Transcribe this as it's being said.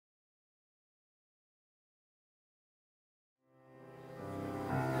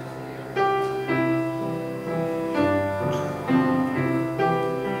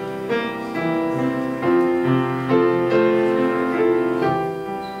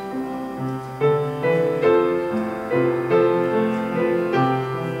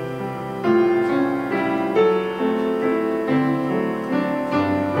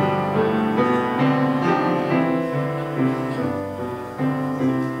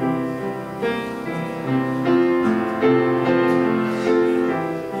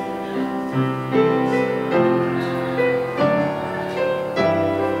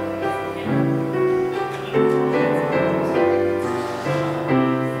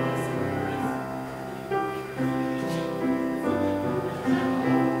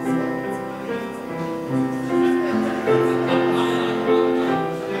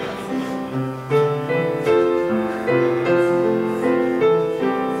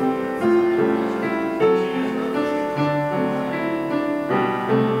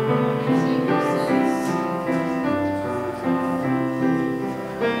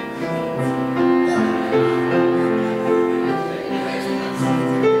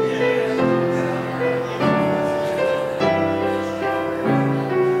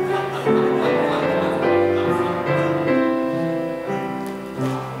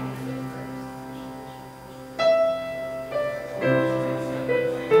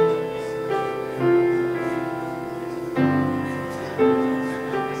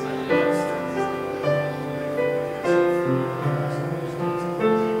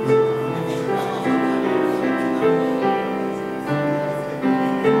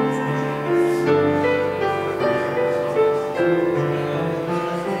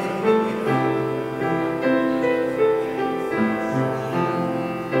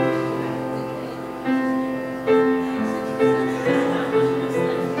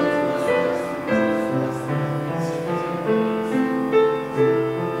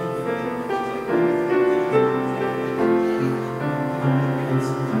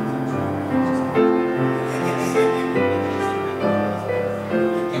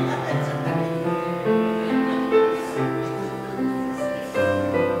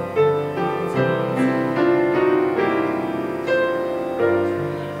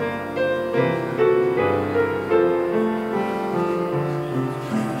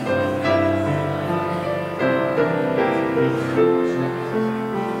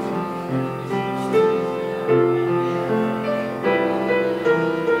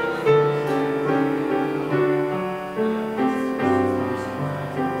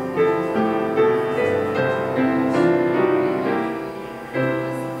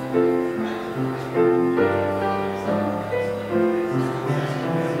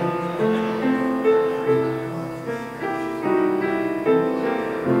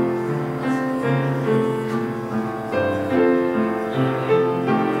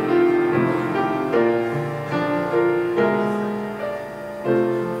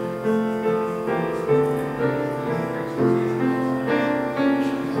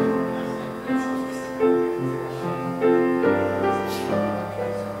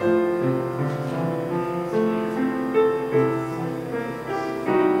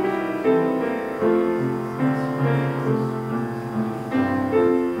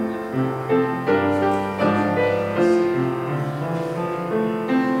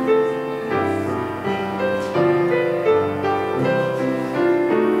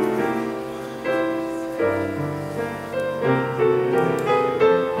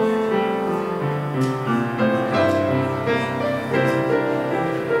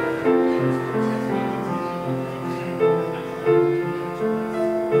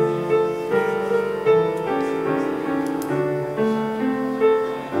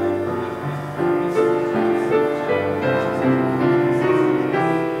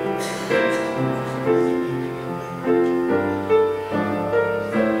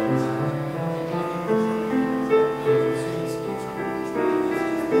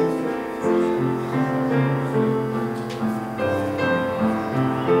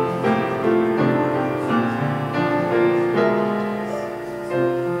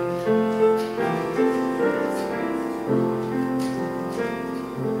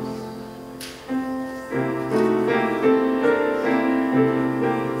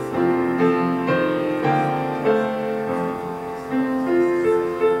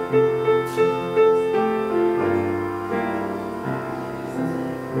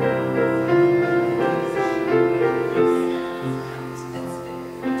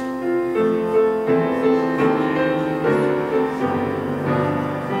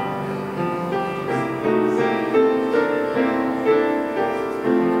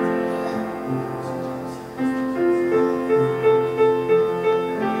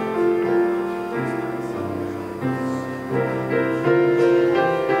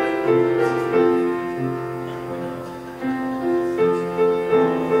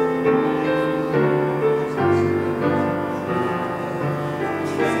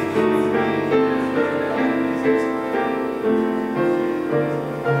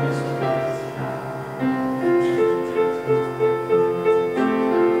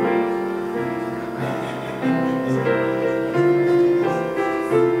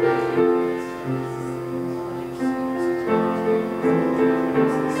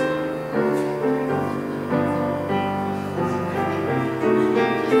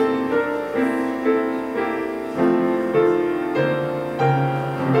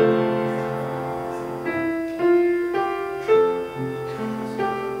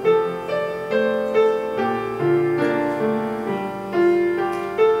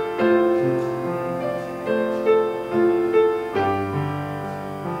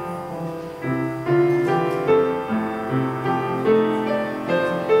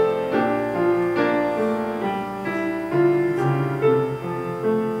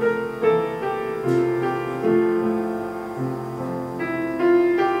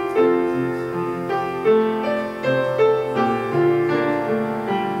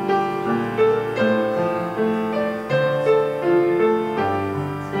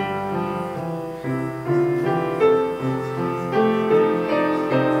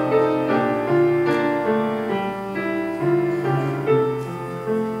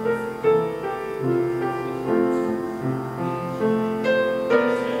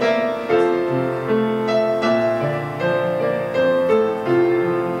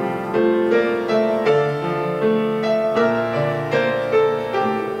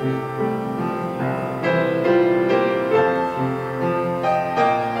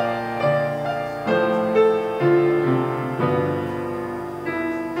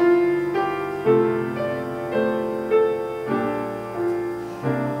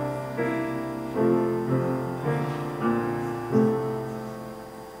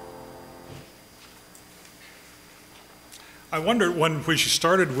I wondered when we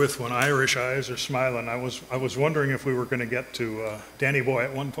started with "When Irish Eyes Are Smiling," I was wondering if we were going to get to Danny Boy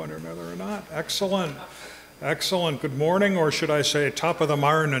at one point or another or not. Excellent, excellent. Good morning, or should I say top of the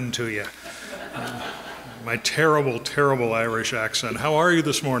marnin' to you. My terrible, terrible Irish accent. How are you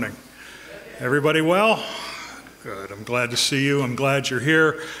this morning? Everybody well? Good. I'm glad to see you. I'm glad you're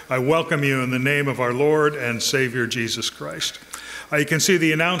here. I welcome you in the name of our Lord and Savior Jesus Christ. You can see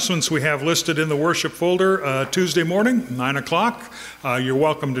the announcements we have listed in the worship folder. Tuesday morning, 9 o'clock. You're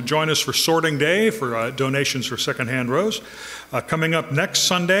welcome to join us for sorting day for donations for secondhand rows. Coming up next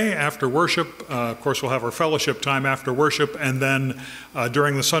Sunday after worship, of course, we'll have our fellowship time after worship, and then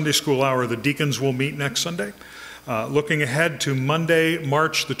during the Sunday school hour, the deacons will meet next Sunday. Looking ahead to Monday,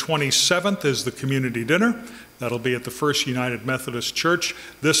 March the 27th is the community dinner. That'll be at the First United Methodist Church.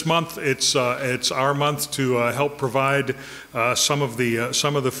 This month, it's our month to help provide some of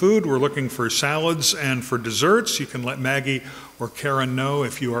the food. We're looking for salads and for desserts. You can let Maggie or Karen know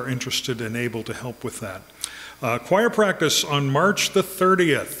if you are interested and able to help with that. Choir practice on March the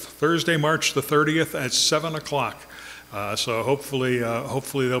 30th, Thursday, March the 30th at 7 o'clock. So hopefully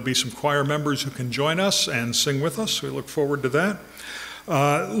there'll be some choir members who can join us and sing with us. We look forward to that.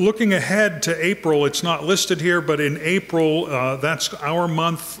 Looking ahead to April, it's not listed here, but in April, that's our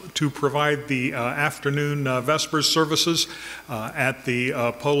month to provide the afternoon Vespers services at the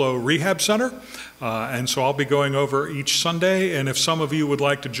Polo Rehab Center. And so I'll be going over each Sunday, and if some of you would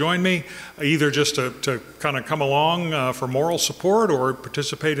like to join me, either just to kind of come along for moral support or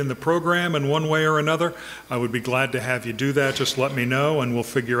participate in the program in one way or another, I would be glad to have you do that. Just let me know, and we'll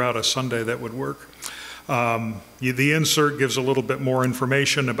figure out a Sunday that would work. The insert gives a little bit more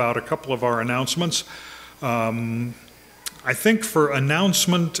information about a couple of our announcements. I think for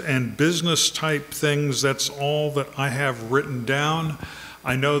announcement and business type things, that's all that I have written down.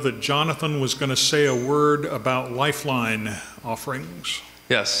 I know that Jonathan was going to say a word about Lifeline offerings.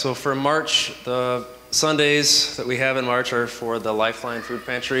 Yes, so for March, the Sundays that we have in March are for the Lifeline Food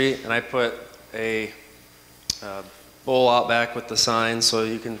Pantry, and I put a bowl out back with the sign, so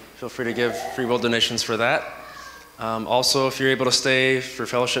you can feel free to give free will donations for that. Also, if you're able to stay for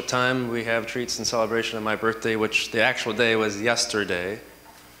fellowship time, we have treats in celebration of my birthday, which the actual day was yesterday.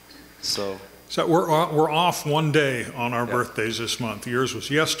 So we're off one day on our birthdays this month. Yours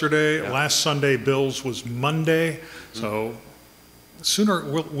was yesterday. Yeah. Last Sunday, Bill's was Monday. Mm-hmm. So sooner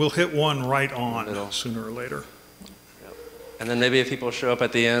we'll hit one right on sooner or later. Yep. And then maybe if people show up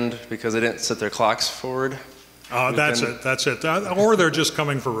at the end because they didn't set their clocks forward. That's it. Or they're just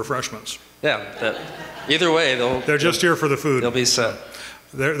coming for refreshments. Yeah, either way, they're just here for the food. They'll be set.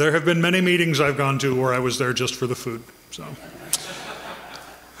 There have been many meetings I've gone to where I was there just for the food. So,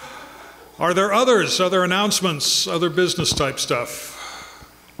 are there other announcements, other business type stuff?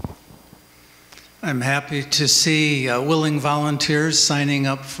 I'm happy to see willing volunteers signing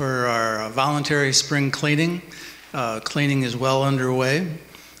up for our voluntary spring cleaning. Cleaning is well underway.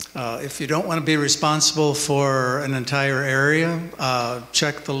 If you don't want to be responsible for an entire area,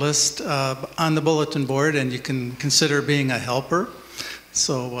 check the list on the bulletin board and you can consider being a helper.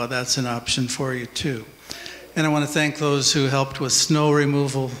 So that's an option for you too. And I want to thank those who helped with snow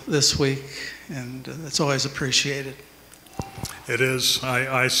removal this week, and it's always appreciated. It is.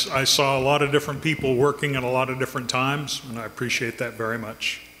 I saw a lot of different people working at a lot of different times, and I appreciate that very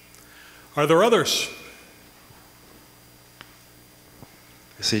much. Are there others?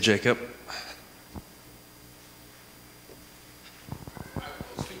 See Jacob.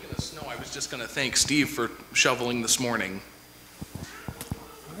 Speaking of snow, I was just going to thank Steve for shoveling this morning.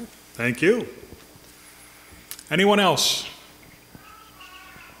 Thank you. Anyone else?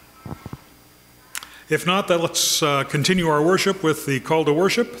 If not, then let's continue our worship with the call to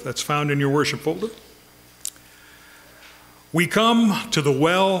worship that's found in your worship folder. We come to the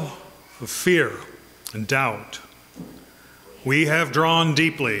well of fear and doubt. We have drawn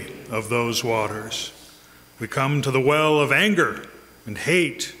deeply of those waters. We come to the well of anger and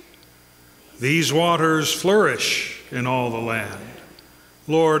hate. These waters flourish in all the land.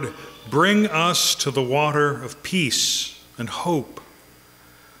 Lord, bring us to the water of peace and hope.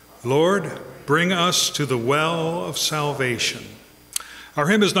 Lord, bring us to the well of salvation. Our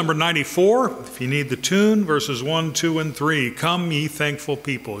hymn is number 94. If you need the tune, verses 1, 2, and 3. Come, ye thankful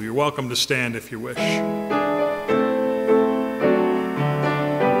people. You're welcome to stand if you wish.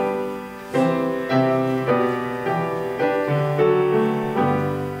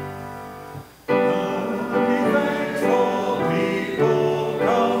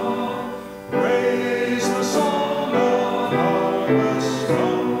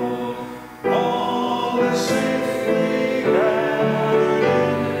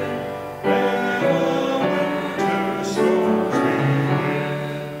 Storm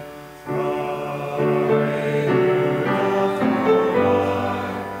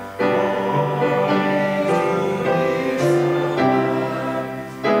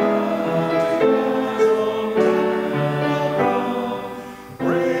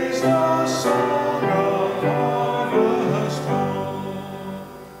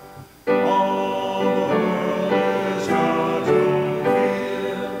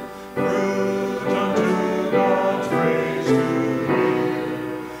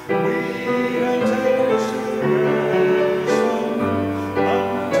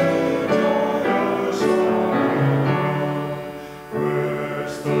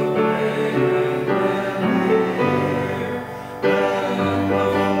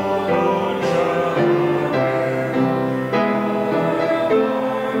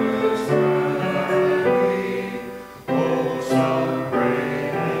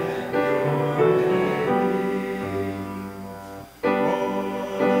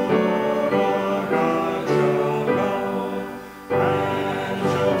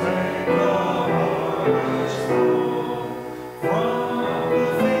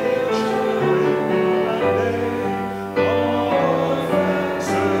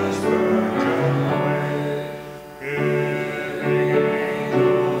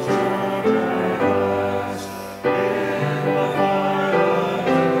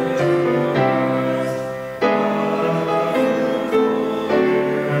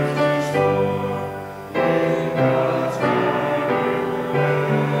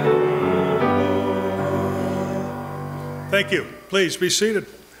Please be seated.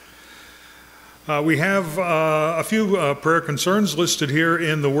 We have a few prayer concerns listed here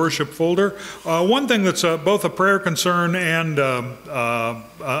in the worship folder. One thing that's both a prayer concern and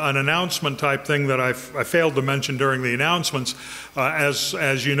an announcement type thing that I failed to mention during the announcements.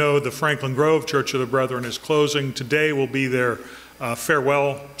 As you know, the Franklin Grove Church of the Brethren is closing. Today will be their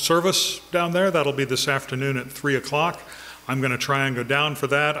farewell service down there. That'll be this afternoon at 3 o'clock. I'm going to try and go down for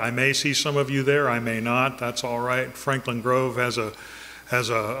that. I may see some of you there. I may not. That's all right. Franklin Grove has a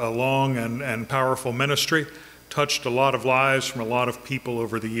long and powerful ministry, touched a lot of lives from a lot of people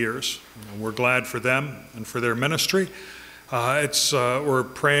over the years. And we're glad for them and for their ministry. We're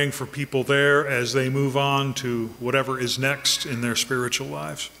praying for people there as they move on to whatever is next in their spiritual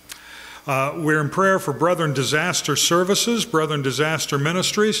lives. We're in prayer for Brethren Disaster Services, Brethren Disaster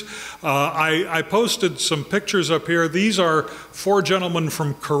Ministries. I posted some pictures up here. These are 4 gentlemen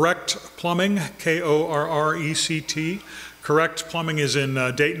from Correct Plumbing, Korrect. Correct Plumbing is in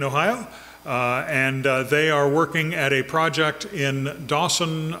Dayton, Ohio, and they are working at a project in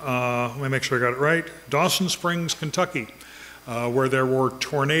Dawson, let me make sure I got it right, Dawson Springs, Kentucky, where there were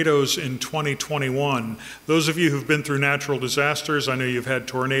tornadoes in 2021. Those of you who've been through natural disasters, I know you've had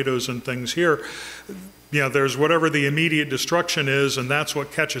tornadoes and things here. You know, there's whatever the immediate destruction is, and that's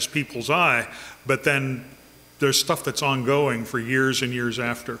what catches people's eye, but then there's stuff that's ongoing for years and years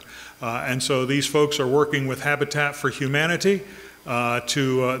after. And so these folks are working with Habitat for Humanity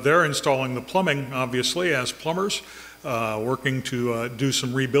they're installing the plumbing, obviously, as plumbers, working to do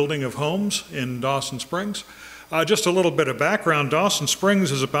some rebuilding of homes in Dawson Springs. Just a little bit of background, Dawson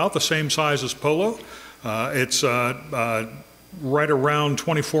Springs is about the same size as Polo. It's right around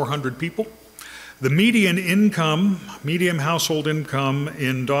 2,400 people. The median household income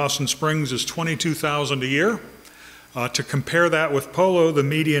in Dawson Springs is $22,000 a year. To compare that with Polo, the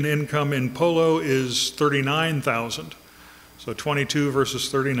median income in Polo is $39,000. So 22 versus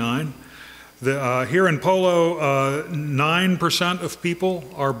 39. Here in Polo, 9% of people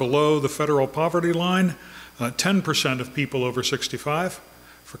are below the federal poverty line, 10% of people over 65.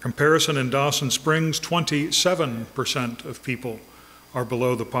 For comparison, in Dawson Springs, 27% of people are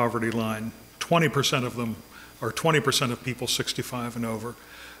below the poverty line. 20% of them, or 20% of people 65 and over.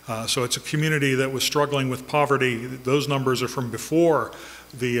 So it's a community that was struggling with poverty. Those numbers are from before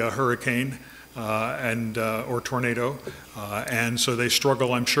the hurricane or tornado, and so they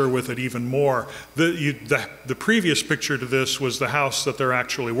struggle, I'm sure, with it even more. The previous picture to this was the house that they're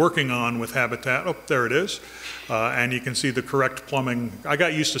actually working on with Habitat. Oh, there it is. And you can see the Correct Plumbing. I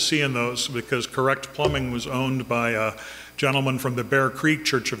got used to seeing those because Correct Plumbing was owned by a gentleman from the Bear Creek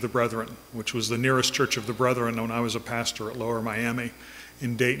Church of the Brethren, which was the nearest Church of the Brethren when I was a pastor at Lower Miami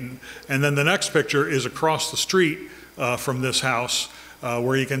in Dayton. And then the next picture is across the street from this house,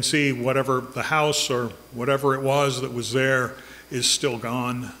 where you can see whatever the house or whatever it was that was there is still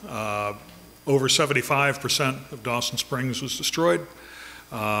gone. Over 75% of Dawson Springs was destroyed.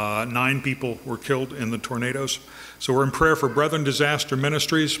 9 people were killed in the tornadoes. So we're in prayer for Brethren Disaster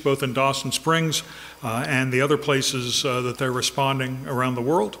Ministries, both in Dawson Springs and the other places that they're responding around the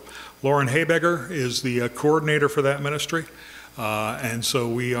world. Lauren Habegger is the coordinator for that ministry. And so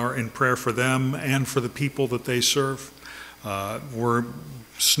we are in prayer for them and for the people that they serve.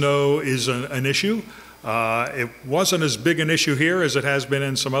 Snow is an issue. It wasn't as big an issue here as it has been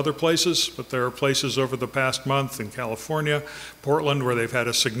in some other places, but there are places over the past month in California, Portland, where they've had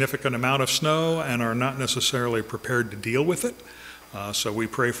a significant amount of snow and are not necessarily prepared to deal with it. So we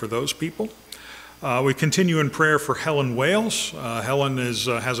pray for those people. We continue in prayer for Helen Wales. Helen has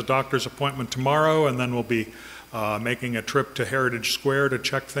a doctor's appointment tomorrow, and then we'll be making a trip to Heritage Square to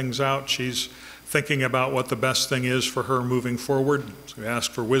check things out. She's thinking about what the best thing is for her moving forward. So we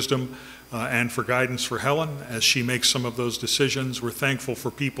ask for wisdom and for guidance for Helen as she makes some of those decisions. We're thankful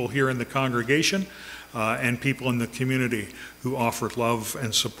for people here in the congregation and people in the community who offered love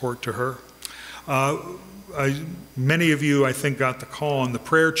and support to her. Many of you, I think, got the call on the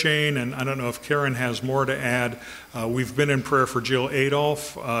prayer chain, and I don't know if Karen has more to add. We've been in prayer for Jill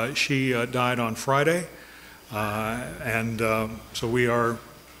Adolph. She died on Friday. So we are,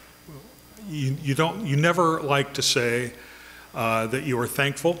 you never like to say that you are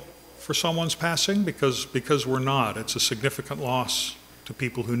thankful for someone's passing because we're not. It's a significant loss to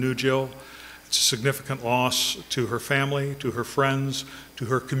people who knew Jill. It's a significant loss to her family, to her friends, to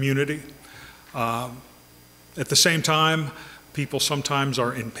her community. At the same time, people sometimes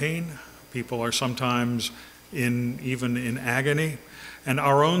are in pain. People are sometimes even in agony. And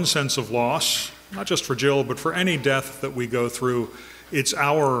our own sense of loss, not just for Jill, but for any death that we go through, it's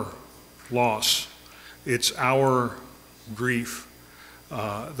our loss. It's our grief.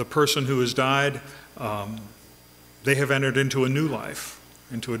 The person who has died They have entered into a new life,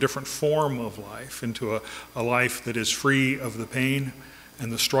 into a different form of life, into a life that is free of the pain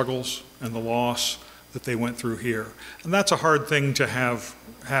and the struggles and the loss that they went through here. And that's a hard thing to have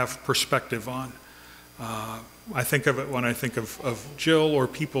perspective on. I think of it when I think of Jill or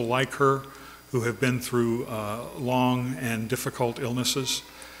people like her who have been through long and difficult illnesses.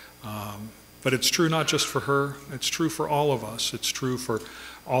 But it's true not just for her, it's true for all of us. It's true for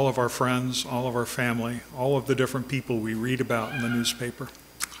all of our friends, all of our family, all of the different people we read about in the newspaper.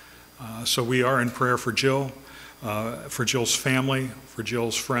 So we are in prayer for Jill, for Jill's family, for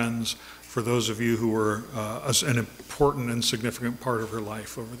Jill's friends, for those of you who were an important and significant part of her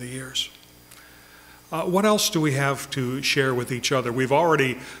life over the years. What else do we have to share with each other? We've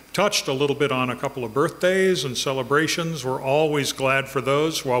already touched a little bit on a couple of birthdays and celebrations. We're always glad for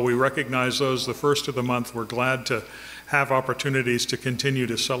those. While we recognize those the first of the month, we're glad to have opportunities to continue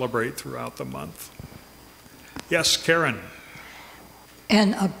to celebrate throughout the month. Yes, Karen.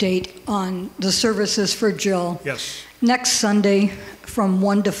 An update on the services for Jill. Yes. Next Sunday from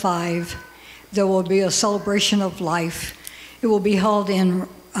 1 to 5, there will be a celebration of life. It will be held in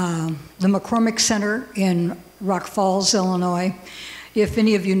the McCormick Center in Rock Falls, Illinois. If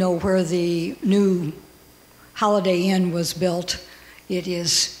any of you know where the new Holiday Inn was built, that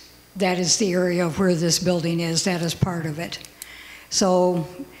is the area where this building is. That is part of it. So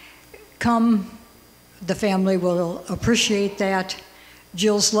come, the family will appreciate that.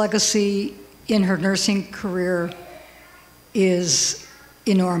 Jill's legacy in her nursing career is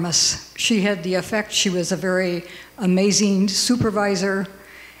enormous. She had the effect. She was a very amazing supervisor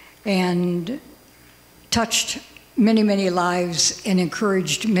and touched many, many lives and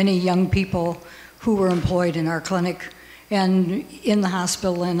encouraged many young people who were employed in our clinic and in the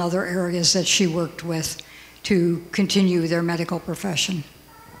hospital and other areas that she worked with to continue their medical profession.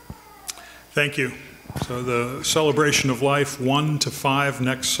 Thank you. So the celebration of life 1 to 5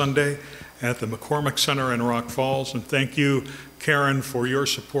 next Sunday at the McCormick Center in Rock Falls. And thank you, Karen, for your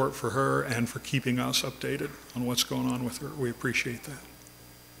support for her and for keeping us updated on what's going on with her. We appreciate that.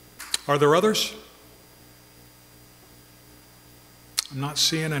 Are there others? I'm not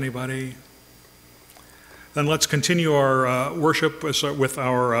seeing anybody. Then let's continue our worship with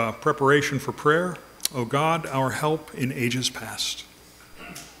our preparation for prayer. O God, our help in ages past.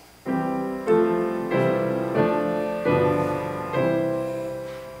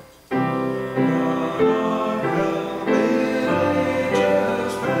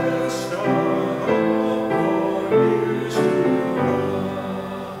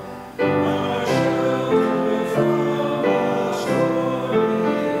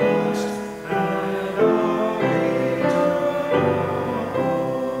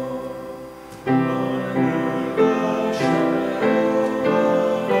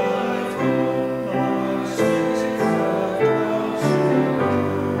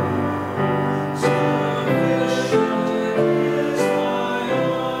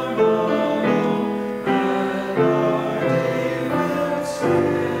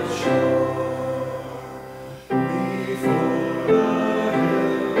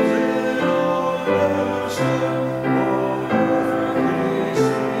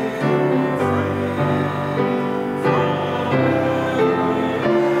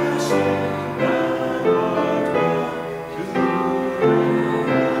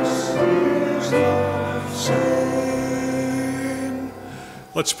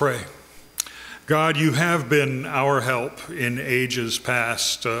 Let's pray. God, you have been our help in ages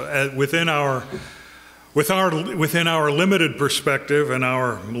past. Within our limited perspective and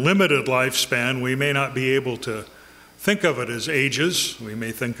our limited lifespan, we may not be able to think of it as ages. We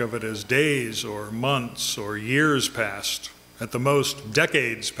may think of it as days or months or years past, at the most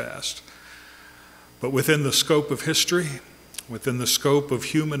decades past. But within the scope of history, within the scope of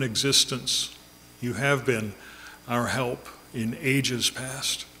human existence, you have been our help in ages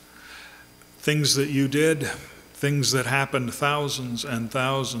past. Things that you did, things that happened thousands and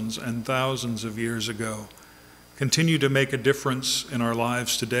thousands and thousands of years ago, continue to make a difference in our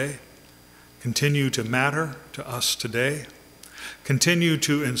lives today, continue to matter to us today, continue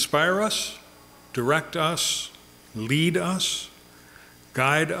to inspire us, direct us, lead us,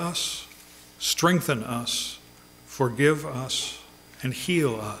 guide us, strengthen us, forgive us, and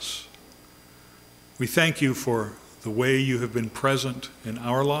heal us. We thank you for the way you have been present in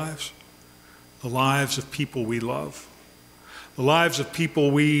our lives, the lives of people we love, the lives of people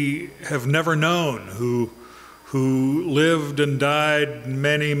we have never known who lived and died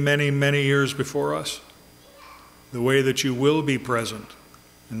many, many, many years before us, the way that you will be present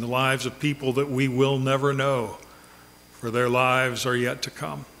in the lives of people that we will never know, for their lives are yet to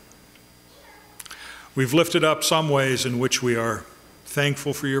come. We've lifted up some ways in which we are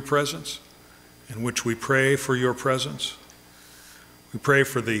thankful for your presence, in which we pray for your presence. We pray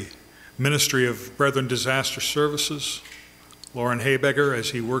for the ministry of Brethren Disaster Services, Lauren Habeger,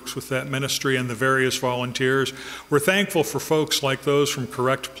 as he works with that ministry and the various volunteers. We're thankful for folks like those from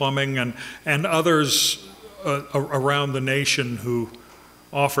Correct Plumbing and others around the nation who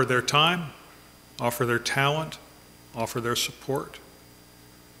offer their time, offer their talent, offer their support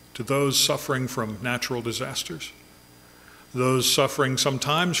to those suffering from natural disasters, those suffering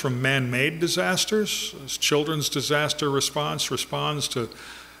sometimes from man-made disasters, as children's disaster responds to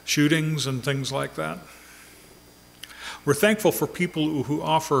shootings and things like that. We're thankful for people who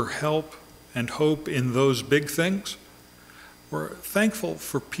offer help and hope in those big things. We're thankful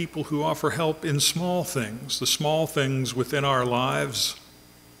for people who offer help in small things, the small things within our lives.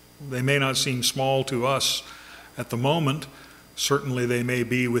 They may not seem small to us at the moment. Certainly they may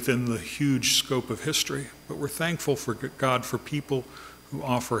be within the huge scope of history, but we're thankful for God for people who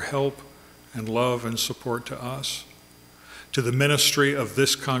offer help and love and support to us. To the ministry of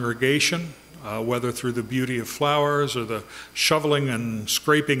this congregation, whether through the beauty of flowers or the shoveling and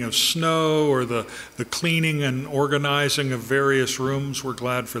scraping of snow or the cleaning and organizing of various rooms, we're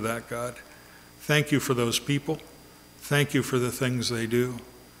glad for that, God. Thank you for those people. Thank you for the things they do.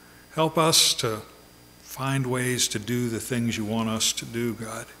 Help us to find ways to do the things you want us to do,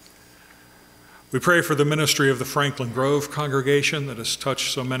 God. We pray for the ministry of the Franklin Grove congregation that has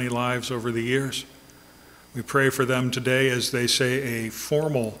touched so many lives over the years. We pray for them today as they say a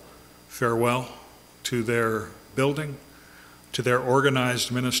formal farewell to their building, to their organized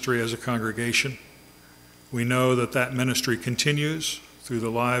ministry as a congregation. We know that that ministry continues through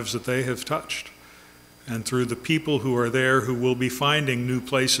the lives that they have touched and through the people who are there who will be finding new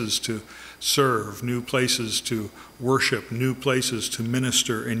places to serve, new places to worship, new places to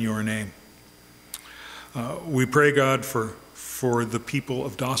minister in your name. We pray, God, for the people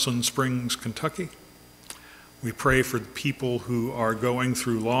of Dawson Springs, Kentucky. We pray for the people who are going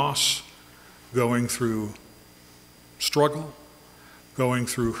through loss, going through struggle, going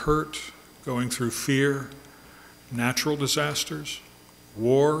through hurt, going through fear, natural disasters,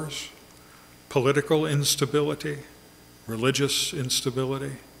 wars, political instability, religious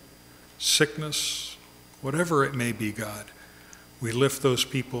instability, sickness, whatever it may be, God. We lift those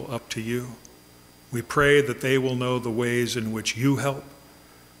people up to you. We pray that they will know the ways in which you help,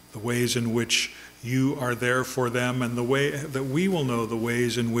 the ways in which you are there for them, and the way that we will know the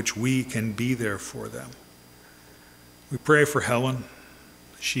ways in which we can be there for them. We pray for Helen.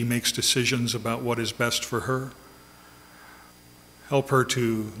 She makes decisions about what is best for her. Help her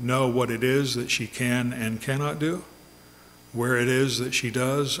to know what it is that she can and cannot do, where it is that she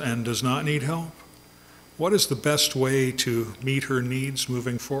does and does not need help. What is the best way to meet her needs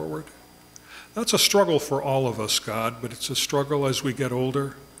moving forward? That's a struggle for all of us, God, but it's a struggle as we get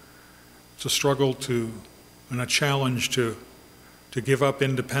older. It's a struggle and a challenge to give up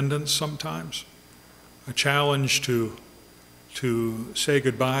independence sometimes, a challenge to say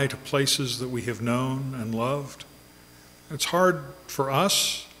goodbye to places that we have known and loved. It's hard for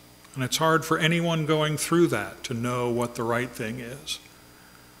us, and it's hard for anyone going through that to know what the right thing is.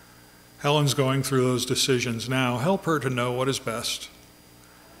 Helen's going through those decisions now. Help her to know what is best.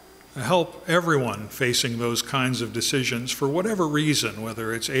 Help everyone facing those kinds of decisions for whatever reason,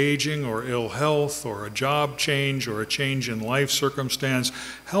 whether it's aging or ill health or a job change or a change in life circumstance.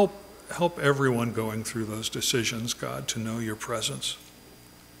 Help everyone going through those decisions, God, to know your presence.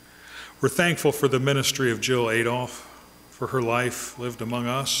 We're thankful for the ministry of Jill Adolph, for her life lived among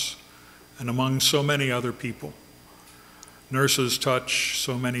us and among so many other people. Nurses touch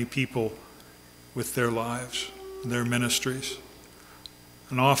so many people with their lives, their ministries,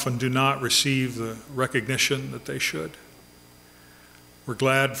 and often do not receive the recognition that they should. We're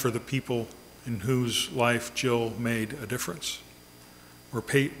glad for the people in whose life Jill made a difference. We're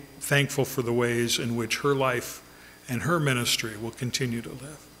thankful for the ways in which her life and her ministry will continue to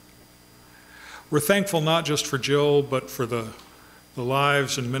live. We're thankful not just for Jill, but for the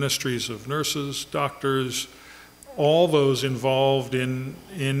lives and ministries of nurses, doctors, all those involved in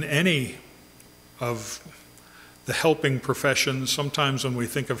any of the helping professions. Sometimes when we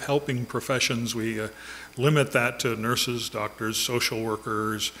think of helping professions, we limit that to nurses, doctors, social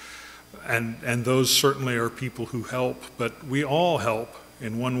workers, and those certainly are people who help, but we all help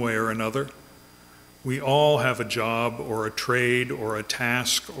in one way or another. We all have a job or a trade or a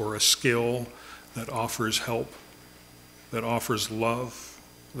task or a skill that offers help, that offers love,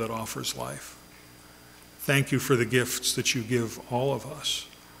 that offers life. Thank you for the gifts that you give all of us.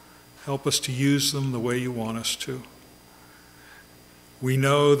 Help us to use them the way you want us to. We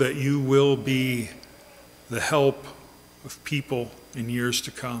know that you will be the help of people in years to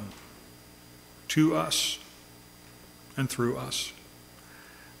come, to us and through us.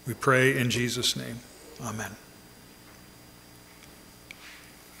 We pray in Jesus' name. Amen.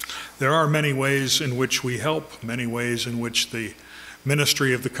 There are many ways in which we help, many ways in which the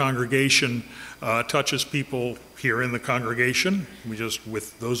ministry of the congregation touches people here in the congregation,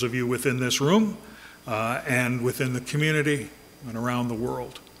 with those of you within this room, and within the community and around the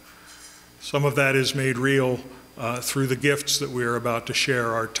world. Some of that is made real through the gifts that we are about to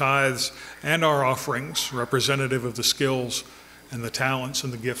share, our tithes and our offerings, representative of the skills and the talents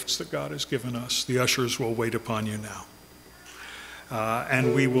and the gifts that God has given us. The ushers will wait upon you now.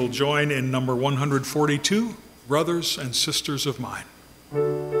 And we will join in number 142, Brothers and Sisters of Mine.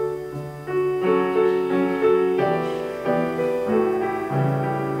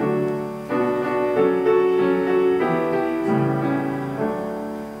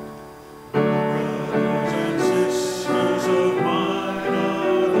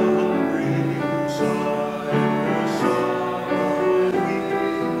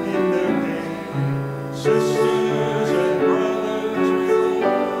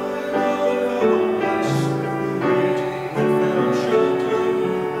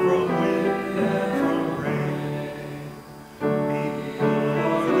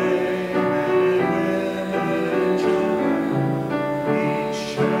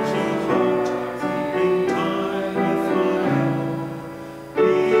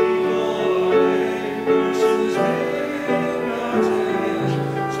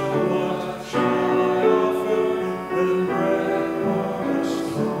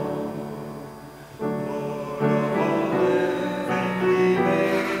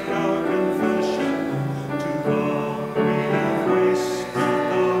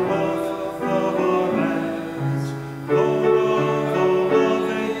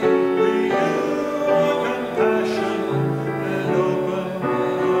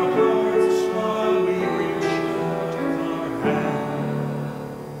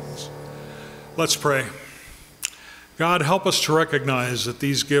 Let's pray. God, help us to recognize that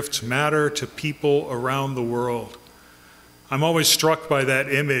these gifts matter to people around the world. I'm always struck by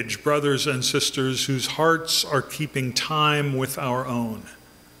that image, brothers and sisters whose hearts are keeping time with our own.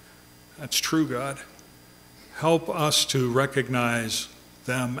 That's true, God. Help us to recognize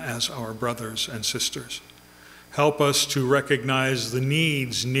them as our brothers and sisters. Help us to recognize the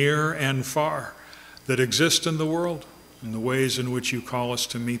needs near and far that exist in the world and the ways in which you call us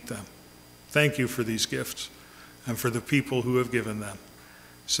to meet them. Thank you for these gifts and for the people who have given them.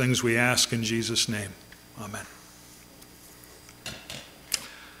 These things we ask in Jesus' name. Amen.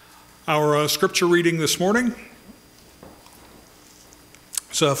 Our scripture reading this morning,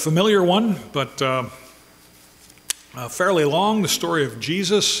 it's a familiar one, but fairly long, the story of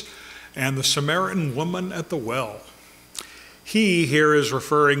Jesus and the Samaritan woman at the well. He here is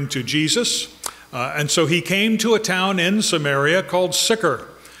referring to Jesus, and so he came to a town in Samaria called Sychar,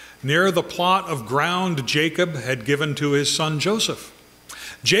 near the plot of ground Jacob had given to his son Joseph.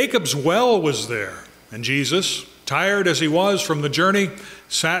 Jacob's well was there, and Jesus, tired as he was from the journey,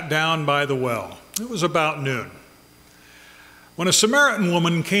 sat down by the well. It was about noon. When a Samaritan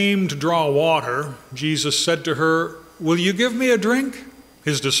woman came to draw water, Jesus said to her, "Will you give me a drink?"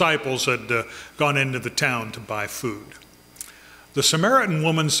 His disciples had gone into the town to buy food. The Samaritan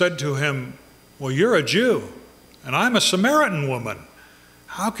woman said to him, "Well, you're a Jew, and I'm a Samaritan woman.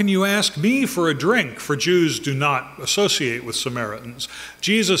 How can you ask me for a drink? For Jews do not associate with Samaritans."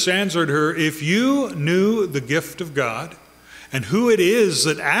 Jesus answered her, "If you knew the gift of God and who it is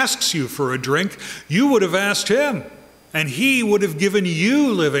that asks you for a drink, you would have asked him, and he would have given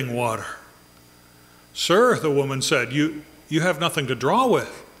you living water." "Sir," the woman said, you have nothing to draw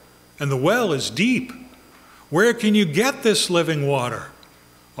with, and the well is deep. Where can you get this living water?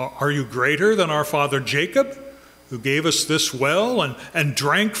 Are you greater than our father Jacob, who gave us this well and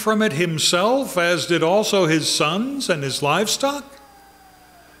drank from it himself, as did also his sons and his livestock?"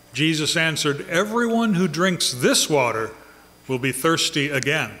 Jesus answered, "Everyone who drinks this water will be thirsty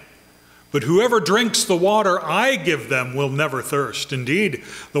again. But whoever drinks the water I give them will never thirst. Indeed,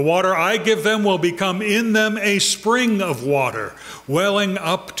 the water I give them will become in them a spring of water, welling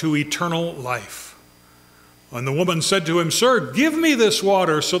up to eternal life." And the woman said to him, "Sir, give me this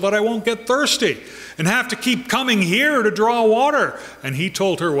water so that I won't get thirsty and have to keep coming here to draw water." And he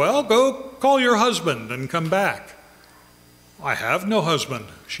told her, "Well, go call your husband and come back." "I have no husband,"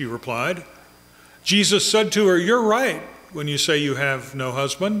 she replied. Jesus said to her, "You're right when you say you have no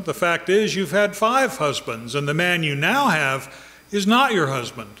husband. The fact is you've had 5 husbands, and the man you now have is not your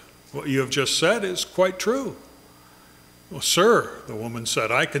husband. What you have just said is quite true." "Well, sir," the woman said,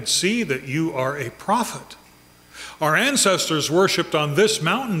 "I could see that you are a prophet. Our ancestors worshipped on this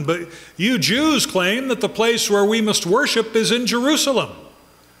mountain, but you Jews claim that the place where we must worship is in Jerusalem."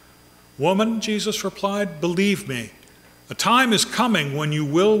 "Woman," Jesus replied, "believe me, a time is coming when you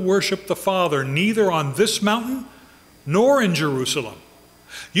will worship the Father neither on this mountain nor in Jerusalem.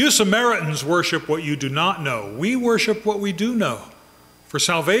 You Samaritans worship what you do not know. We worship what we do know, for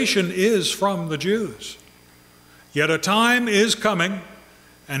salvation is from the Jews. Yet a time is coming,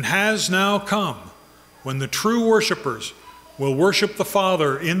 and has now come, when the true worshipers will worship the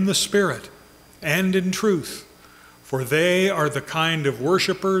Father in the Spirit and in truth, for they are the kind of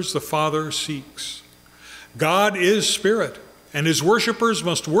worshipers the Father seeks. God is Spirit, and his worshipers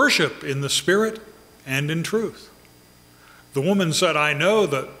must worship in the Spirit and in truth." The woman said, "I know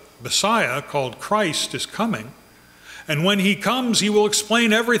that Messiah, called Christ, is coming, and when he comes, he will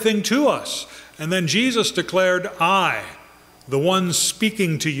explain everything to us." And then Jesus declared, "I, the one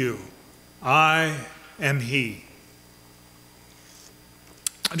speaking to you, I am he."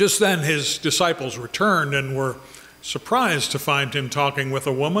 Just then his disciples returned and were surprised to find him talking with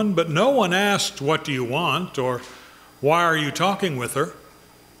a woman, but no one asked, "What do you want?" or "Why are you talking with her?"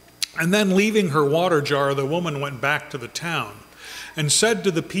 And then leaving her water jar, the woman went back to the town and said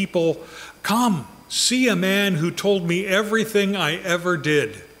to the people, "Come, see a man who told me everything I ever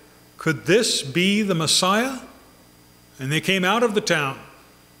did. Could this be the Messiah?" And they came out of the town,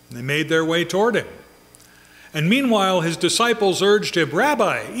 and they made their way toward him. And meanwhile his disciples urged him,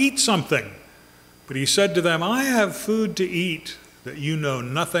 "Rabbi, eat something." But he said to them, "I have food to eat that you know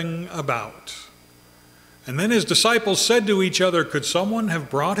nothing about." And then his disciples said to each other, "Could someone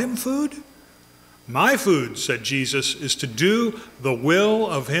have brought him food?" "My food," said Jesus, "is to do the will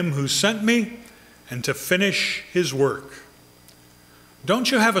of him who sent me and to finish his work.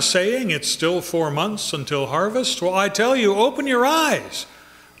 Don't you have a saying, 'It's still 4 months until harvest'? Well, I tell you, open your eyes.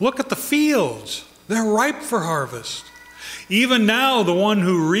 Look at the fields. They're ripe for harvest. Even now the one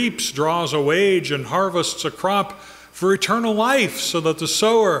who reaps draws a wage and harvests a crop for eternal life, so that the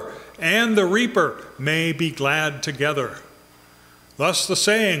sower and the reaper may be glad together. Thus the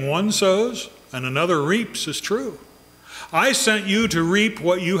saying, 'One sows and another reaps,' is true. I sent you to reap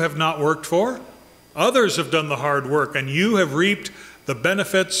what you have not worked for. Others have done the hard work, and you have reaped the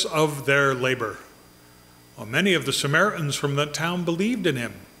benefits of their labor." Well, many of the Samaritans from that town believed in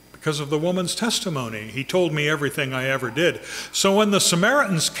him because of the woman's testimony. "He told me everything I ever did." So when the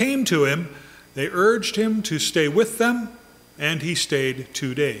Samaritans came to him, they urged him to stay with them, and he stayed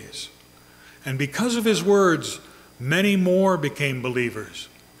 2 days. And because of his words, many more became believers.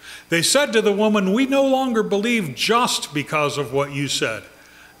 They said to the woman, "We no longer believe just because of what you said.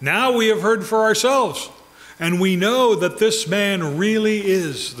 Now we have heard for ourselves, and we know that this man really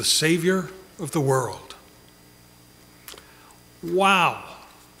is the Savior of the world." Wow.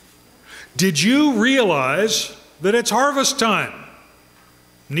 Did you realize that it's harvest time?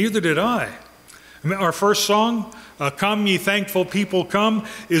 Neither did I. Our first song, "Come Ye Thankful People Come,"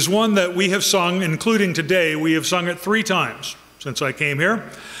 is one that we have sung, including today. We have sung it 3 times since I came here.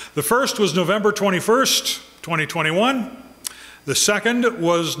 The first was November 21st, 2021. The second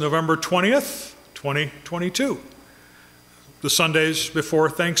was November 20th, 2022. The Sundays before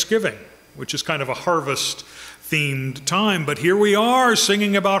Thanksgiving, which is kind of a harvest-themed time. But here we are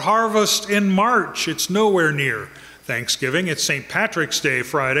singing about harvest in March. It's nowhere near Thanksgiving. It's St. Patrick's Day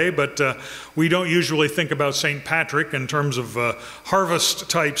Friday, but we don't usually think about St. Patrick in terms of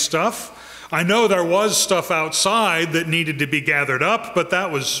harvest-type stuff. I know there was stuff outside that needed to be gathered up, but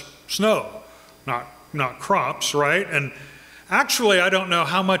that was snow, not crops, right? And actually, I don't know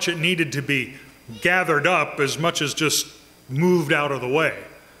how much it needed to be gathered up as much as just moved out of the way.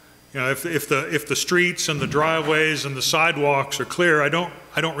 You know, if the streets and the driveways and the sidewalks are clear, I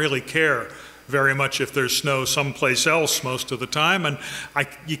don't really care very much if there's snow someplace else most of the time. And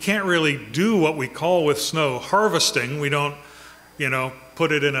you can't really do what we call with snow harvesting. We don't,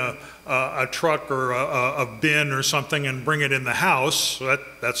 put it in a truck or a bin or something and bring it in the house. So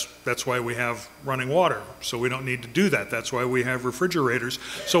that's why we have running water. So we don't need to do that. That's why we have refrigerators.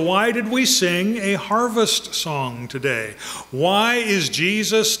 So why did we sing a harvest song today? Why is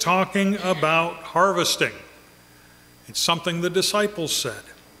Jesus talking about harvesting? It's something the disciples said.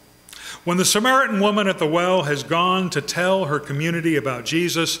 When the Samaritan woman at the well has gone to tell her community about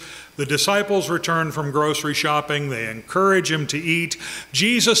Jesus, the disciples return from grocery shopping. They encourage him to eat.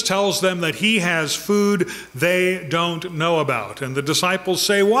 Jesus tells them that he has food they don't know about. And the disciples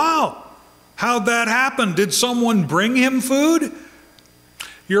say, "Wow, how'd that happen? Did someone bring him food?"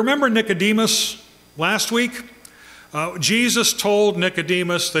 You remember Nicodemus last week? Jesus told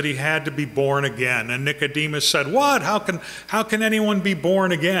Nicodemus that he had to be born again. And Nicodemus said, what? How can anyone be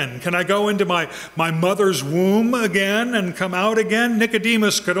born again? Can I go into my mother's womb again and come out again?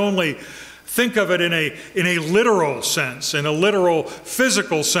 Nicodemus could only think of it in a literal sense, in a literal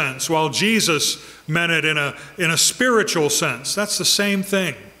physical sense, while Jesus meant it in a spiritual sense. That's the same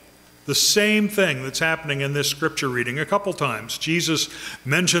thing. The same thing that's happening in this scripture reading a couple times. Jesus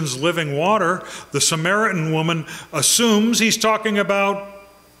mentions living water. The Samaritan woman assumes he's talking about,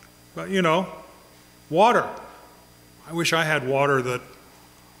 water. I wish I had water that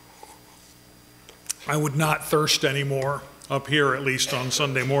I would not thirst anymore, up here at least on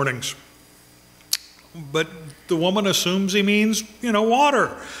Sunday mornings. But the woman assumes he means,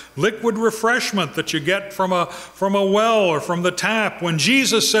 water, liquid refreshment that you get from a well or from the tap. When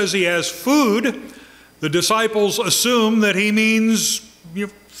Jesus says he has food, the disciples assume that he means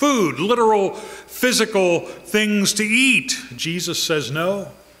food, literal, physical things to eat. Jesus says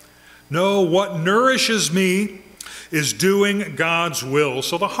no. No, what nourishes me is doing God's will.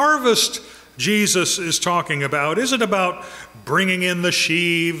 So the harvest Jesus is talking about isn't about bringing in the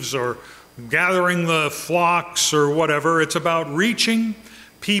sheaves or gathering the flocks or whatever. It's about reaching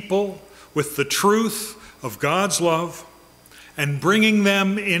people with the truth of God's love and bringing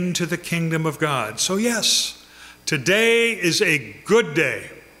them into the kingdom of God. So yes, today is a good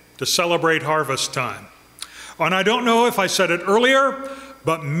day to celebrate harvest time. And I don't know if I said it earlier,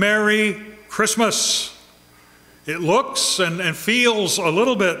 but Merry Christmas. It looks and feels a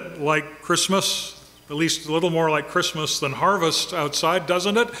little bit like Christmas, at least a little more like Christmas than harvest outside,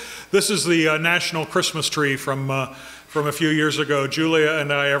 doesn't it? This is the national Christmas tree from a few years ago. Julia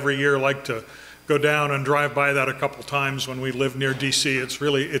and I every year like to go down and drive by that a couple times when we live near DC. It's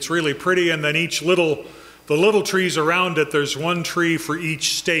really pretty, and then the little trees around it, there's one tree for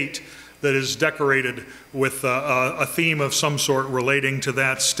each state that is decorated with a theme of some sort relating to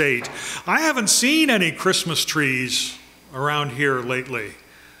that state. I haven't seen any Christmas trees around here lately,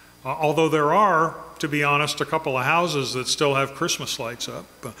 although there are, to be honest, a couple of houses that still have Christmas lights up.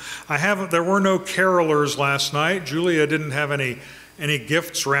 There were no carolers last night. Julia didn't have any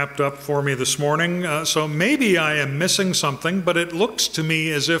gifts wrapped up for me this morning, so maybe I am missing something, but it looks to me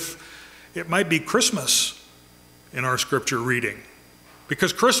as if it might be Christmas in our scripture reading.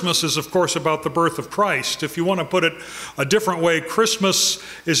 Because Christmas is, of course, about the birth of Christ. If you want to put it a different way, Christmas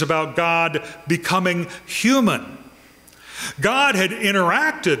is about God becoming human. God had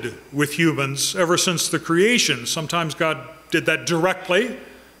interacted with humans ever since the creation. Sometimes God did that directly,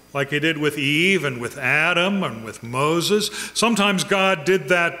 like he did with Eve and with Adam and with Moses. Sometimes God did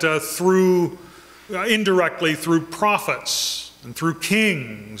that indirectly through prophets and through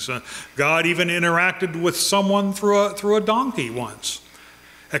kings. God even interacted with someone through a donkey once.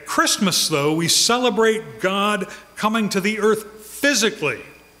 At Christmas, though, we celebrate God coming to the earth physically.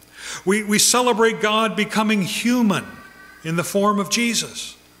 We celebrate God becoming human in the form of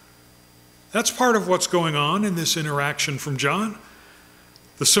Jesus. That's part of what's going on in this interaction from John.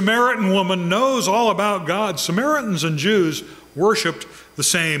 The Samaritan woman knows all about God. Samaritans and Jews worshiped the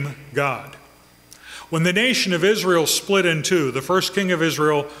same God. When the nation of Israel split in two, the first king of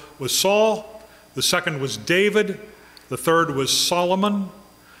Israel was Saul, the second was David, the third was Solomon,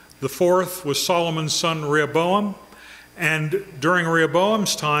 the fourth was Solomon's son Rehoboam, and during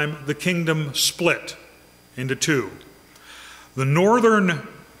Rehoboam's time, the kingdom split into two. The northern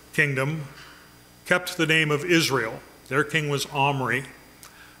kingdom kept the name of Israel. Their king was Omri,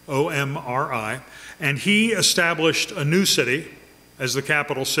 O-M-R-I, and he established a new city as the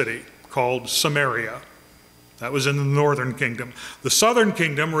capital city called Samaria. That was in the northern kingdom. The southern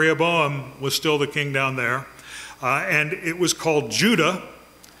kingdom, Rehoboam was still the king down there, and it was called Judah,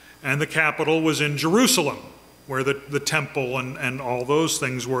 and the capital was in Jerusalem, where the temple and all those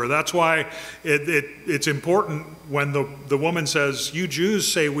things were. That's why it's important when the woman says, you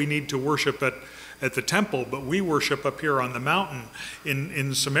Jews say we need to worship at the temple, but we worship up here on the mountain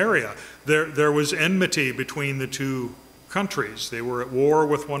in Samaria. There was enmity between the two countries. They were at war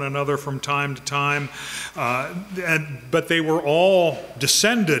with one another from time to time, but they were all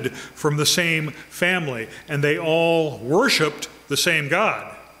descended from the same family, and they all worshiped the same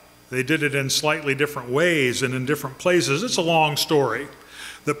God. They did it in slightly different ways and in different places. It's a long story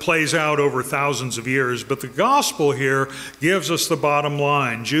that plays out over thousands of years, but the gospel here gives us the bottom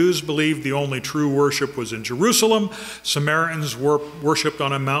line. Jews believed the only true worship was in Jerusalem. Samaritans worshipped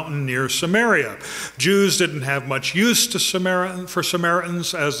on a mountain near Samaria. Jews didn't have much use for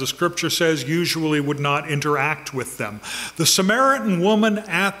Samaritans, as the scripture says, usually would not interact with them. The Samaritan woman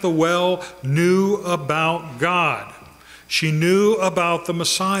at the well knew about God. She knew about the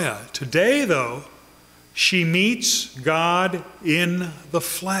Messiah. Today, though, She meets God in the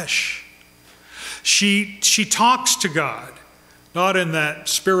flesh. She talks to God, not in that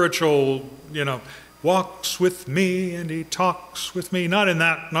spiritual, walks with me and he talks with me, not in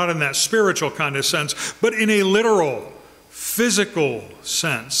that spiritual kind of sense, but in a literal, physical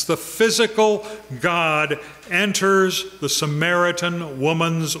sense. The physical God enters the Samaritan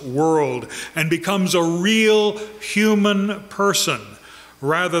woman's world and becomes a real human person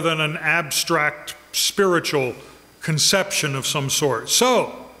rather than an abstract spiritual conception of some sort.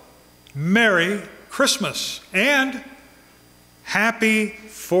 So, Merry Christmas and Happy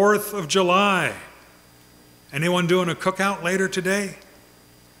 4th of July. Anyone doing a cookout later today?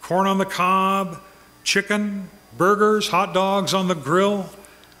 Corn on the cob, chicken, burgers, hot dogs on the grill.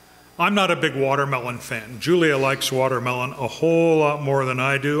 I'm not a big watermelon fan. Julia likes watermelon a whole lot more than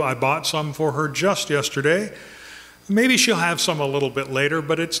I do. I bought some for her just yesterday. Maybe she'll have some a little bit later,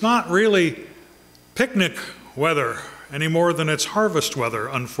 but it's not really picnic weather any more than it's harvest weather,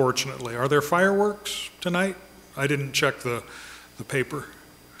 unfortunately. Are there fireworks tonight? I didn't check the paper.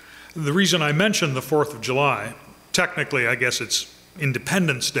 The reason I mentioned the 4th of July, technically I guess it's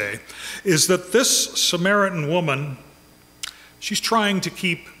Independence Day, is that this Samaritan woman, she's trying to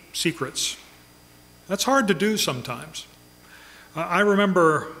keep secrets. That's hard to do sometimes. I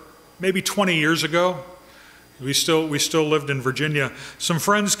remember maybe 20 years ago, we still lived in Virginia, some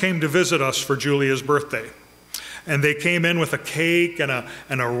friends came to visit us for Julia's birthday. And they came in with a cake and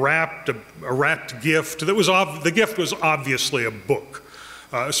a wrapped gift. The gift was obviously a book.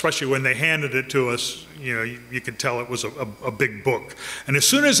 Especially when they handed it to us, you could tell it was a big book. And as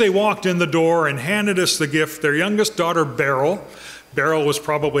soon as they walked in the door and handed us the gift, their youngest daughter, Beryl was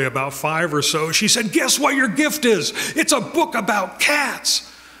probably about 5 or so, she said, "Guess what your gift is? It's a book about cats."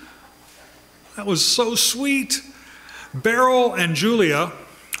 That was so sweet. Beryl and Julia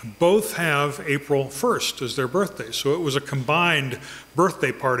both have April 1st as their birthday, so it was a combined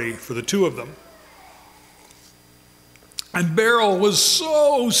birthday party for the two of them. And Beryl was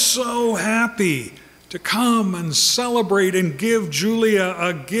so happy to come and celebrate and give Julia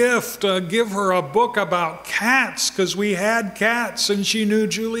a gift, give her a book about cats, because we had cats and she knew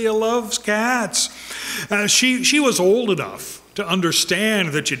Julia loves cats. She was old enough to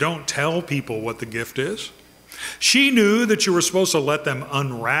understand that you don't tell people what the gift is. She knew that you were supposed to let them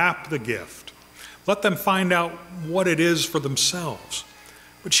unwrap the gift, let them find out what it is for themselves.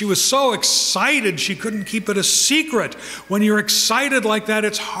 But she was so excited she couldn't keep it a secret. When you're excited like that,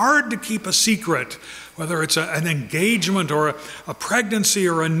 it's hard to keep a secret, whether it's an engagement or a pregnancy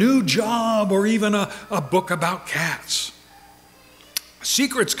or a new job or even a book about cats.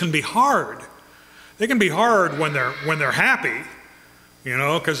 Secrets can be hard. They can be hard when they're happy,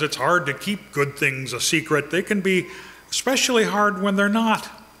 because it's hard to keep good things a secret. They can be especially hard when they're not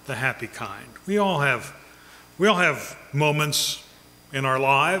the happy kind. We all have moments in our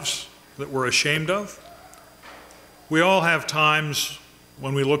lives that we're ashamed of. We all have times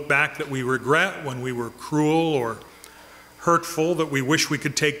when we look back that we regret, when we were cruel or hurtful that we wish we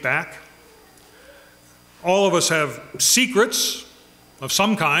could take back. All of us have secrets of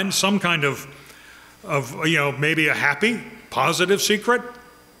some kind of maybe a happy, positive secret.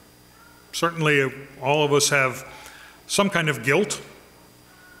 Certainly all of us have some kind of guilt,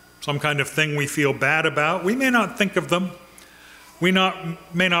 some kind of thing we feel bad about. We may not think of them. We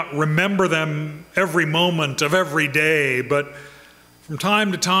may not remember them every moment of every day, but from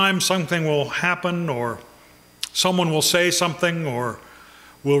time to time something will happen, or someone will say something, or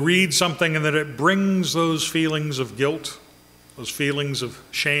we'll read something, and that it brings those feelings of guilt, those feelings of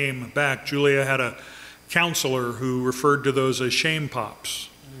shame back. Julia had a counselor who referred to those as shame pops.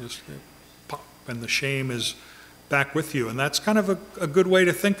 You just pop, and the shame is back with you. And that's kind of a good way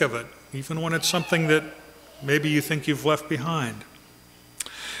to think of it, even when it's something that maybe you think you've left behind.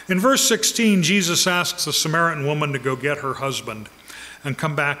 In verse 16, Jesus asks the Samaritan woman to go get her husband and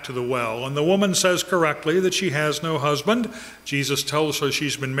come back to the well. And the woman says correctly that she has no husband. Jesus tells her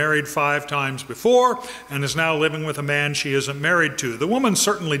she's been married 5 times before and is now living with a man she isn't married to. The woman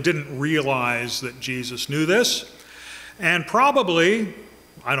certainly didn't realize that Jesus knew this, and probably,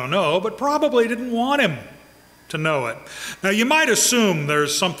 I don't know, but probably didn't want him to know it. Now, you might assume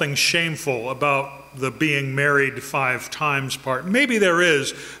there's something shameful about the being married 5 times part. Maybe there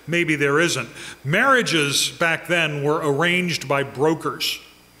is, maybe there isn't. Marriages back then were arranged by brokers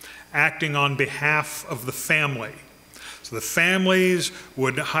acting on behalf of the family. So the families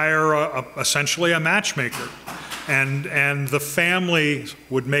would hire essentially a matchmaker, and the family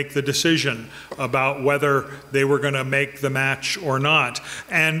would make the decision about whether they were going to make the match or not.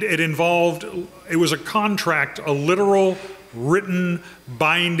 And it was a contract, a literal, written,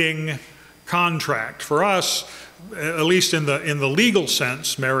 binding contract. For us, at least in the legal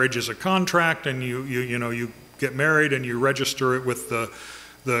sense, marriage is a contract, and you get married and you register it with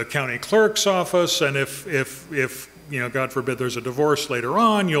the county clerk's office, and if God forbid there's a divorce later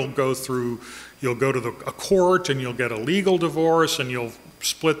on, you'll go to a court and you'll get a legal divorce, and you'll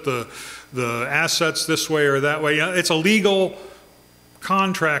split the assets this way or that way. It's a legal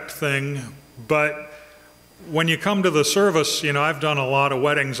contract thing, but when you come to the service, I've done a lot of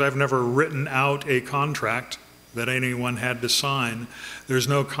weddings. I've never written out a contract that anyone had to sign. There's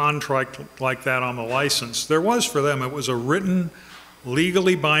no contract like that on the license. There was for them. It was a written,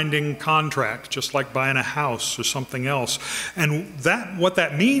 legally binding contract, just like buying a house or something else. And what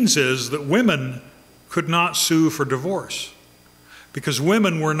that means is that women could not sue for divorce, because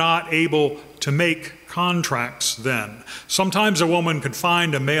women were not able to make contracts then. Sometimes a woman could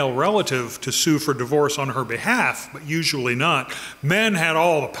find a male relative to sue for divorce on her behalf, but usually not. Men had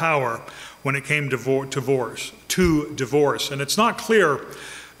all the power when it came to divorce. And it's not clear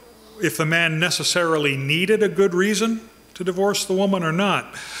if the man necessarily needed a good reason to divorce the woman or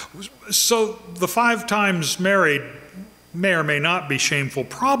not. So the 5 times married may or may not be shameful.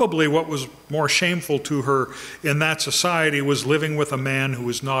 Probably what was more shameful to her in that society was living with a man who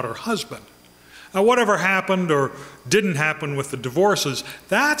was not her husband. Now, whatever happened or didn't happen with the divorces,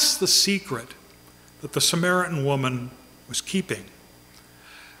 that's the secret that the Samaritan woman was keeping.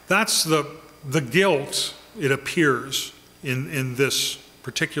 That's the guilt, it appears, in this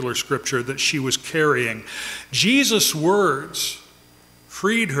particular scripture that she was carrying. Jesus' words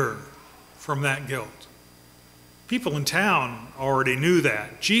freed her from that guilt. People in town already knew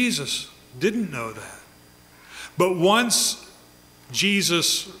that. Jesus didn't know that. But once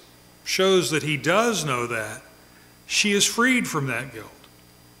Jesus shows that he does know that, she is freed from that guilt.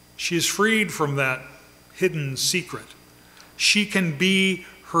 She is freed from that hidden secret. She can be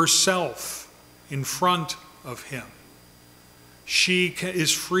herself in front of him. She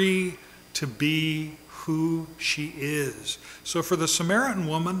is free to be who she is. So for the Samaritan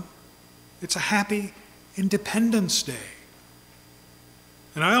woman, it's a happy Independence Day.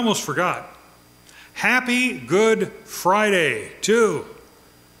 And I almost forgot. Happy Good Friday, too.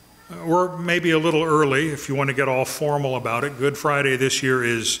 Or maybe a little early, if you want to get all formal about it. Good Friday this year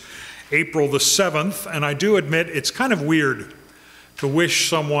is April the 7th, and I do admit it's kind of weird to wish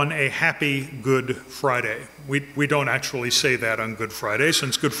someone a happy Good Friday. We don't actually say that on Good Friday,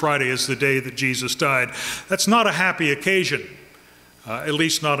 since Good Friday is the day that Jesus died. That's not a happy occasion. At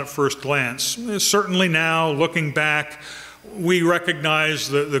least not at first glance. Certainly now, looking back, we recognize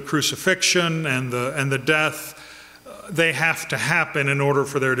the crucifixion and the death. They have to happen in order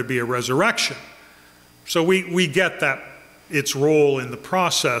for there to be a resurrection. So we get that, its role in the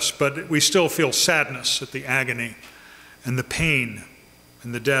process, but we still feel sadness at the agony and the pain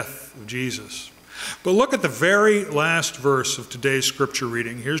and the death of Jesus. But look at the very last verse of today's scripture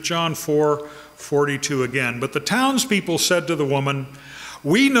reading. Here's John 4:42 again. But the townspeople said to the woman,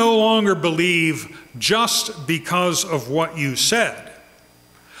 "We no longer believe just because of what you said.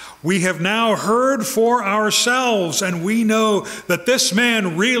 We have now heard for ourselves, and we know that this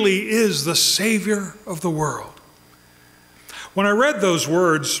man really is the Savior of the world." When I read those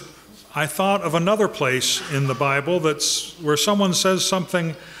words, I thought of another place in the Bible where someone says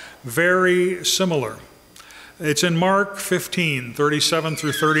something very similar. It's in Mark 15:37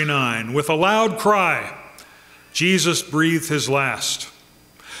 through 39. With a loud cry, Jesus breathed his last.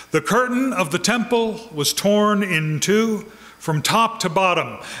 The curtain of the temple was torn in two from top to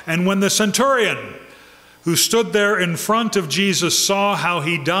bottom. And when the centurion who stood there in front of Jesus saw how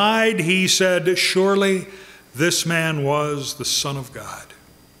he died, he said, "Surely this man was the Son of God."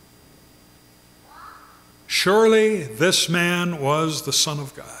 Surely this man was the Son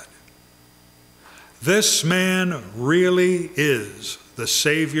of God. This man really is the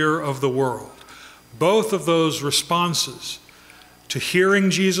Savior of the world. Both of those responses to hearing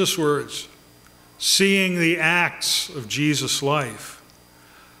Jesus' words, seeing the acts of Jesus' life,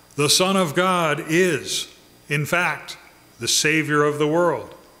 the Son of God is, in fact, the Savior of the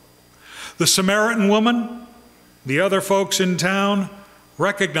world. The Samaritan woman, the other folks in town,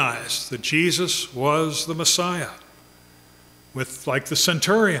 recognized that Jesus was the Messiah. Like the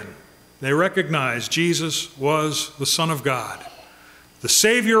centurion, they recognized Jesus was the Son of God, the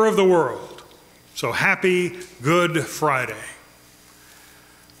Savior of the world. So happy Good Friday.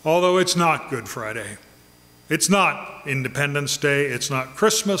 Although it's not Good Friday. It's not Independence Day. It's not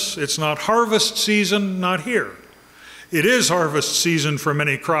Christmas. It's not harvest season, not here. It is harvest season for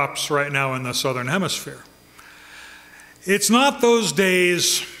many crops right now in the Southern Hemisphere. It's not those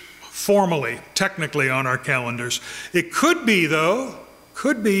days formally, technically on our calendars. It could be, though,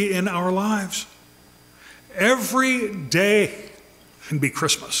 could be in our lives. Every day can be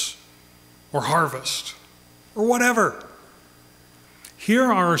Christmas or harvest or whatever.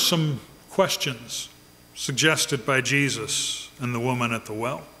 Here are some questions suggested by Jesus and the woman at the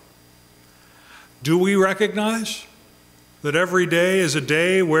well. Do we recognize that every day is a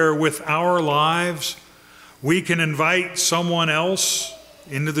day where with our lives we can invite someone else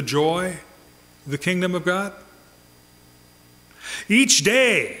into the joy of the kingdom of God? Each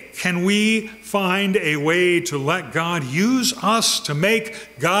day, can we find a way to let God use us to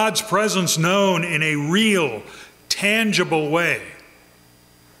make God's presence known in a real, tangible way?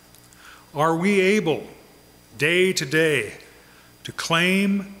 Are we able, day to day, to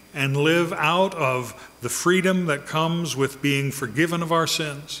claim and live out of the freedom that comes with being forgiven of our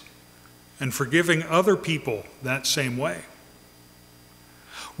sins and forgiving other people that same way?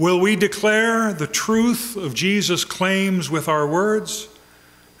 Will we declare the truth of Jesus' claims with our words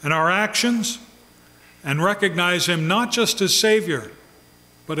and our actions and recognize him not just as Savior,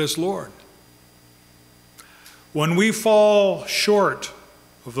 but as Lord? When we fall short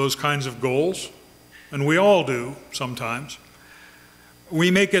of those kinds of goals, and we all do sometimes, we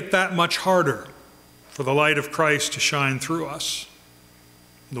make it that much harder for the light of Christ to shine through us.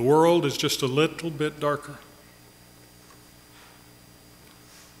 The world is just a little bit darker.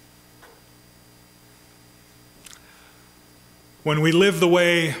 When we live the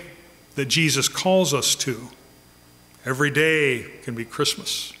way that Jesus calls us to, every day can be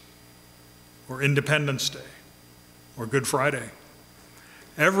Christmas or Independence Day or Good Friday.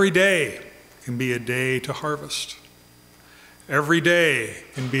 Every day can be a day to harvest. Every day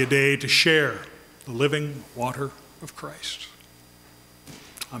can be a day to share the living water of Christ.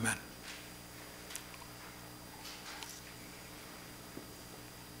 Amen.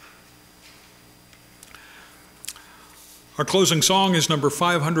 Our closing song is number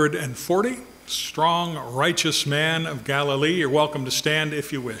 540, Strong Righteous Man of Galilee. You're welcome to stand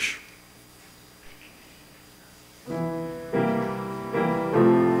if you wish.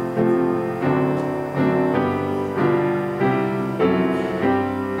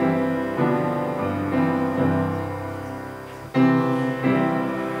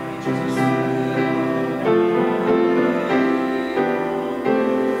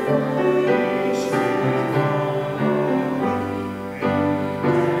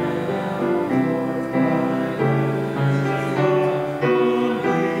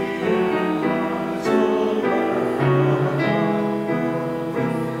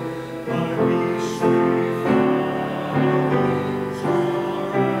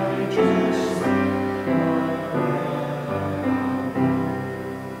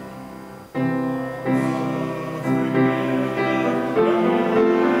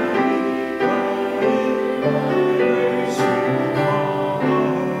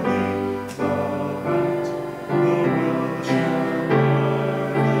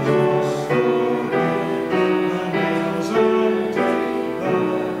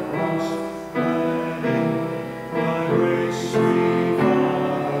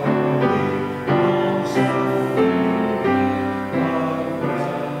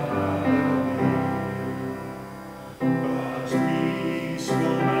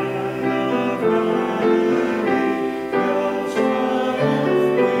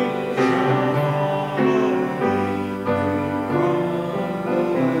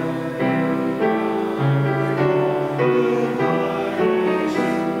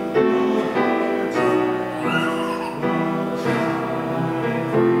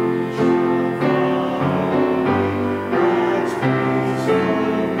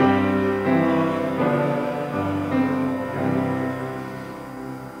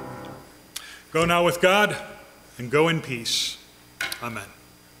 Go now with God and go in peace. Amen.